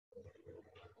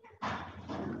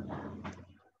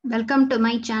Welcome to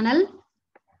my channel.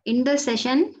 In this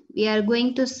session, we are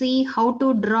going to see how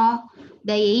to draw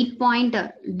the 8-point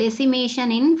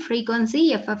decimation in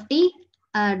frequency FFT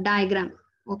diagram.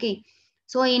 Okay.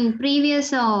 So in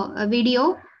previous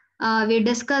video, we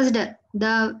discussed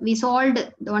we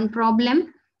solved one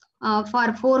problem for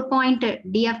 4-point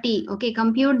DFT. Okay,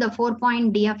 compute the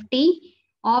 4-point DFT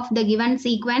of the given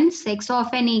sequence x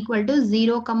of n equal to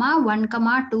 0, 1,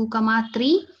 2,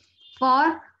 3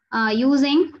 for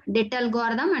using DIT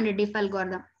algorithm and DIF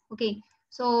algorithm. Okay,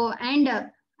 so and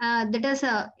that is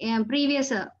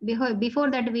previous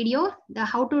before that video, the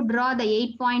how to draw the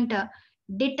 8-point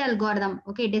DIT algorithm.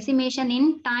 Okay, decimation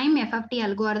in time FFT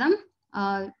algorithm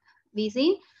we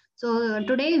see. So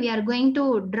today we are going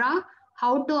to draw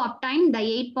how to obtain the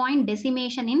 8-point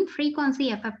decimation in frequency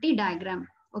FFT diagram.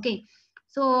 Okay,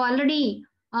 so already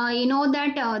you know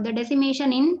that the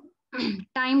decimation in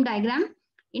time diagram.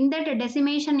 In that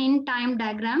decimation in time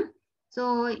diagram,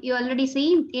 so you already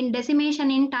see in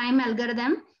decimation in time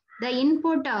algorithm, the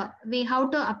input we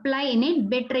have to apply in it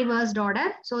bit reversed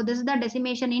order. So this is the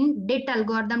decimation in DIT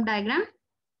algorithm diagram.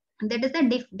 That is the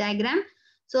DIF diagram.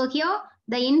 So here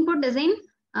the input is in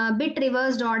bit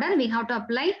reversed order. We have to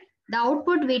apply. The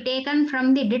output we taken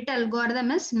from the DIT algorithm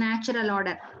is natural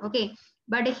order. Okay,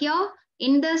 but here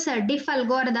in this DIF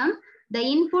algorithm, the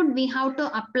input we have to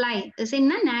apply is in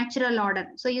a natural order.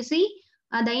 So you see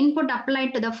the input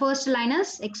applied to the first line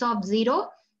is x of 0,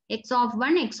 x of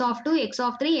 1, x of 2, x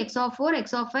of 3, x of 4,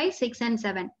 x of 5, 6 and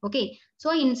 7. Okay,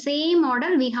 so in same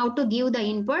order we have to give the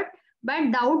input,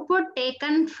 but the output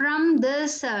taken from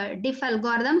this DIF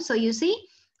algorithm. So you see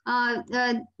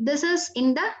this is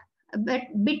in the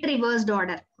bit reversed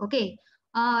order. Okay,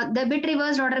 the bit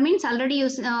reversed order means already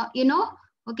you know.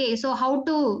 Okay, so how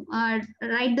to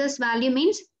write this value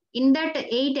means in that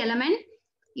 8 element,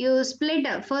 you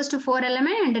split first 4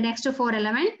 element and the next 4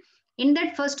 element. In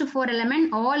that first 4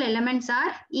 element, all elements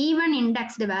are even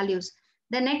indexed values.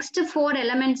 The next 4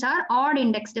 elements are odd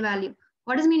indexed value.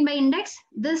 What does mean by index?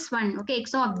 This one, okay,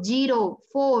 x of 0,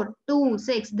 4, 2,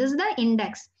 6. This is the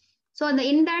index. So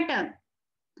in that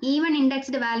even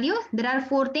indexed value, there are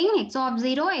 4 things: x of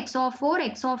 0, x of 4,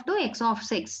 x of 2, x of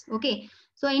 6. Okay.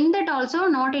 So in that also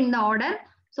not in the order.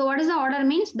 So what is the order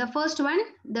means? The first one,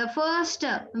 the first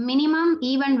minimum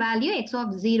even value x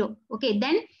of 0. Okay,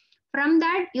 then from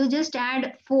that you just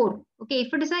add 4. Okay,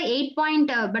 if it is a 8-point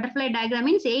butterfly diagram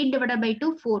means 8 divided by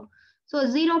 2, 4. So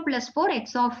 0 plus 4,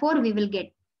 x of 4 we will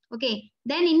get. Okay,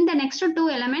 then in the next 2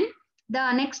 element,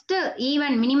 the next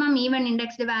even minimum even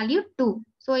indexed value 2.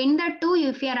 So in that 2,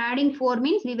 if you are adding 4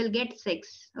 means we will get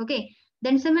 6. Okay,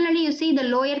 then similarly you see the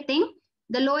lower thing.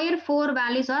 The lower 4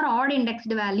 values are odd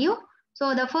indexed value.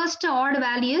 So the first odd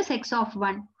value is x of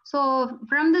 1. So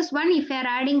from this one, if you are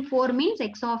adding 4 means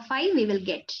x of 5 we will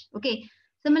get. Okay.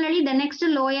 Similarly, the next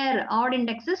lower odd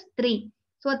index is 3.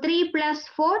 So 3 plus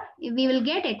 4, we will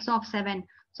get x of 7.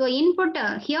 So input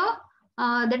here,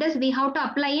 that is we have to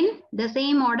apply in the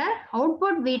same order.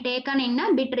 Output we taken in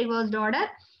a bit reversed order.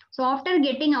 So after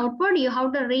getting output, you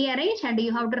have to rearrange and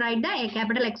you have to write the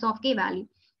capital X of k value.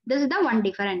 This is the one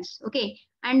difference. Okay.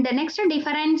 And the next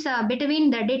difference between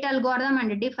the DIT algorithm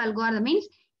and the DIF algorithm means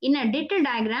in a DIT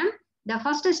diagram, the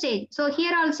first stage. So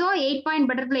here also 8-point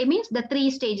butterfly means the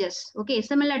 3 stages. Okay.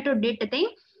 Similar to DIT thing.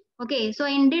 Okay. So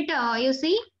in DIT, you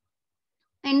see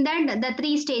in that the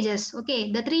 3 stages.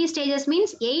 Okay. The 3 stages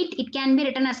means 8. It can be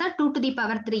written as a 2 to the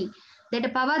power 3.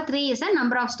 That power 3 is a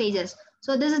number of stages.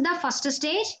 So this is the first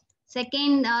stage.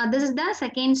 Second, this is the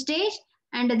second stage.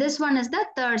 And this one is the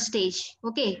third stage.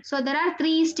 Okay, so there are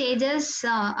 3 stages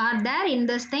are there in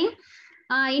this thing.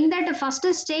 In that first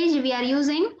stage, we are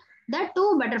using the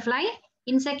 2 butterfly.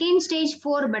 In second stage,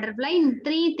 4 butterfly. In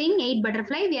 3 thing, 8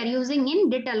 butterfly, we are using in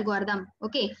DIT algorithm.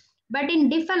 Okay, but in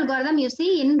DIF algorithm, you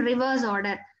see in reverse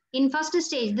order. In first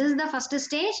stage, this is the first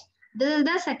stage. This is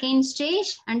the second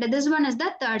stage. And this one is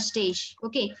the third stage.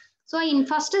 Okay. So in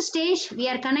first stage, we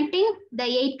are connecting the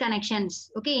 8 connections.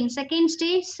 Okay. In second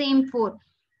stage, same 4.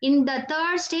 In the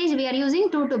third stage, we are using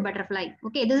 2 butterfly.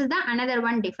 Okay. This is the another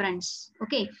one difference.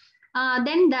 Okay.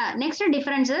 Then the next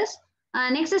difference is,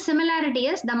 next similarity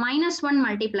is the -1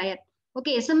 multiplier.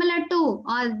 Okay. Similar to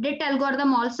DIT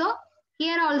algorithm also.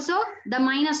 Here also the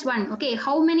 -1. Okay.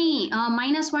 How many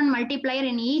 -1 multiplier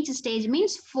in each stage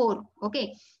means 4.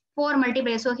 Okay. 4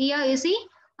 multiplier. So here you see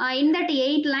in that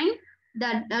 8 line,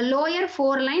 the lower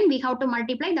 4 line, we have to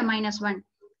multiply the -1.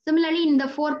 Similarly, in the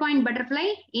 4-point butterfly,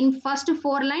 in first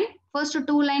 4 line, first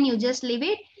 2 line, you just leave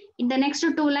it. In the next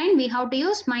 2 line, we have to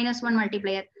use -1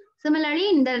 multiplier. Similarly,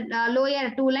 in the lower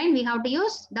 2 line, we have to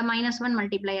use the -1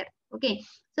 multiplier. Okay.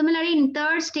 Similarly, in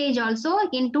third stage also,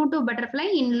 in 2 to butterfly,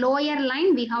 in lower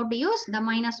line, we have to use the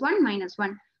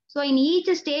 -1. So in each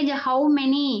stage, how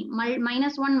many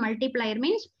 -1 multiplier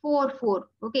means 4.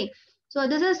 Okay. So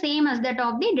this is same as that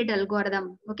of the DIT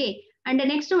algorithm. Okay. And the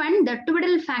next one, the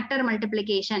twiddle factor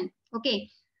multiplication. Okay.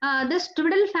 This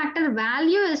twiddle factor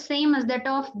value is same as that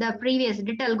of the previous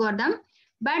DIT algorithm.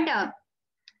 But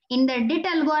in the DIT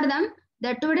algorithm,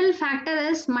 the twiddle factor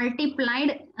is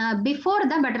multiplied before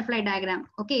the butterfly diagram.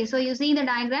 Okay, so you see the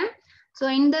diagram. So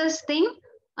in this thing,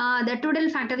 the twiddle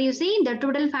factor, you see the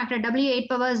twiddle factor W8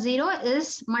 power 0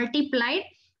 is multiplied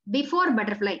before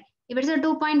butterfly. If it's a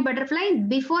 2-point butterfly,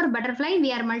 before butterfly,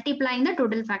 we are multiplying the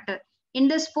twiddle factor. In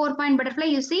this 4-point butterfly,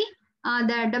 you see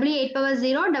the W8 power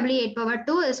 0, W8 power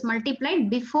 2 is multiplied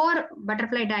before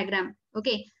butterfly diagram.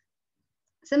 Okay.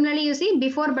 Similarly, you see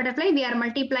before butterfly, we are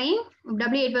multiplying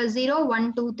W8 power 0,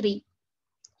 1, 2, 3.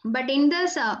 But in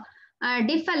this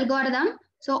DIF algorithm,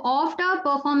 so after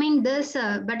performing this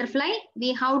butterfly,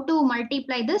 we have to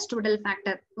multiply this twiddle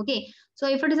factor. Okay. So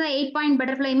if it is a 8-point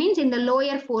butterfly means in the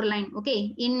lower 4 line.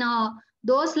 Okay. In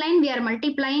those line, we are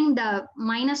multiplying the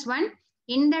 -1.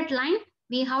 In that line,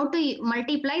 we have to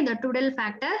multiply the twiddle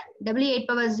factor W8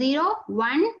 power 0,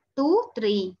 1, 2,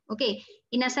 3. Okay.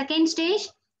 In a second stage,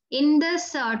 in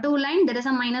this 2 line, there is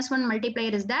a -1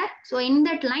 multiplier is there. So in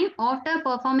that line, after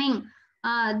performing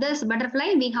this butterfly,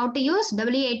 we have to use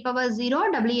W8 power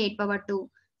 0, W8 power 2.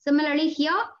 Similarly,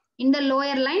 here in the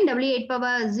lower line, W8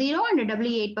 power 0 and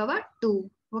W8 power 2.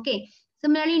 Okay.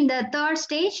 Similarly, in the third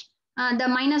stage, the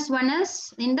 -1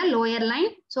 is in the lower line.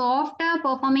 So after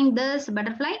performing this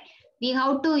butterfly, we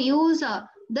have to use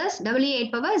this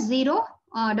W8 power 0,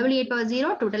 W8 power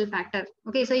 0 total factor.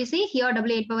 Okay, so you see here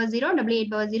W8 power 0, W8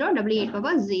 power 0, W8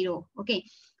 power 0. Okay,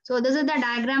 so this is the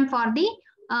diagram for the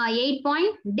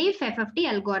 8-point DIF FFT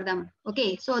algorithm. Okay,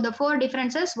 so the 4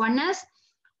 differences. One is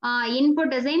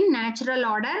input is in natural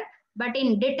order, but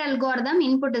in DIT algorithm,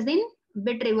 input is in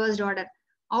bit reversed order.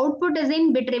 Output is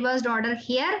in bit reversed order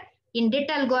here. In DIT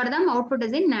algorithm, output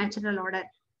is in natural order.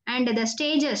 And the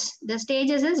stages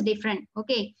is different.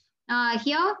 Okay,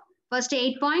 here first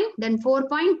 8-point, then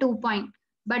 4-point, 2-point.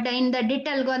 But in the DIT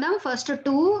algorithm, first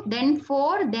 2, then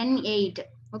 4, then 8.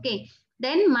 Okay.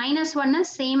 Then -1 is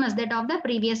same as that of the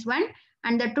previous one.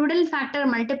 And the twiddle factor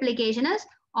multiplication is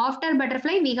after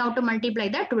butterfly, we have to multiply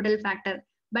the twiddle factor.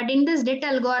 But in this DIT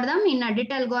algorithm,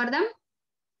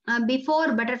 before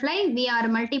butterfly, we are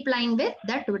multiplying with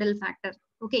the twiddle factor.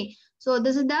 Okay. So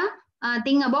this is the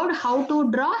thing about how to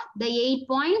draw the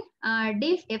 8-point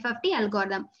DIF FFT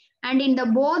algorithm. And in the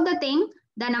both the thing,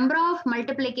 the number of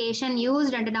multiplication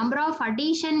used and the number of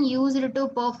addition used to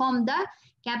perform the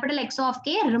capital X of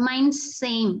K remains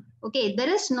same. Okay, there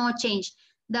is no change.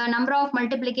 The number of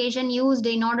multiplication used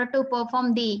in order to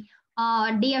perform the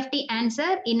DFT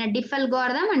answer in a DIF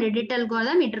algorithm and a DIT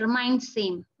algorithm, it remains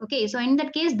same. Okay, so in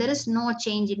that case, there is no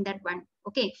change in that one.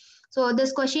 Okay, so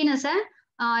this question is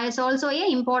also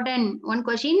a important one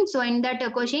question. So in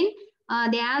that question,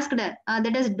 they asked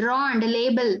that is draw and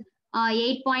label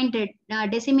 8-point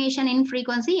decimation in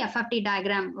frequency FFT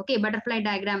diagram. Okay, butterfly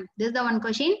diagram. This is the one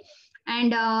question.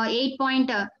 And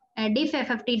 8-point DIF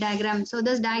FFT diagram. So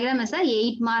this diagram is a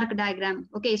 8-mark diagram.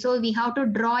 Okay, so we have to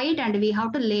draw it and we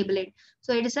have to label it.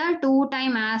 So it is a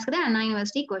 2-time asked Anna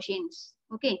University questions.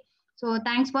 Okay, so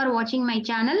thanks for watching my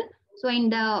channel. So in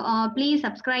the please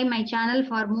subscribe my channel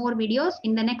for more videos.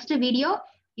 In the next video,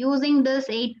 using this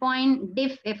 8-point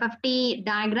DIF FFT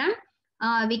diagram,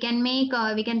 we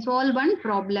can solve one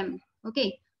problem.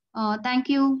 Okay, thank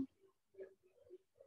you.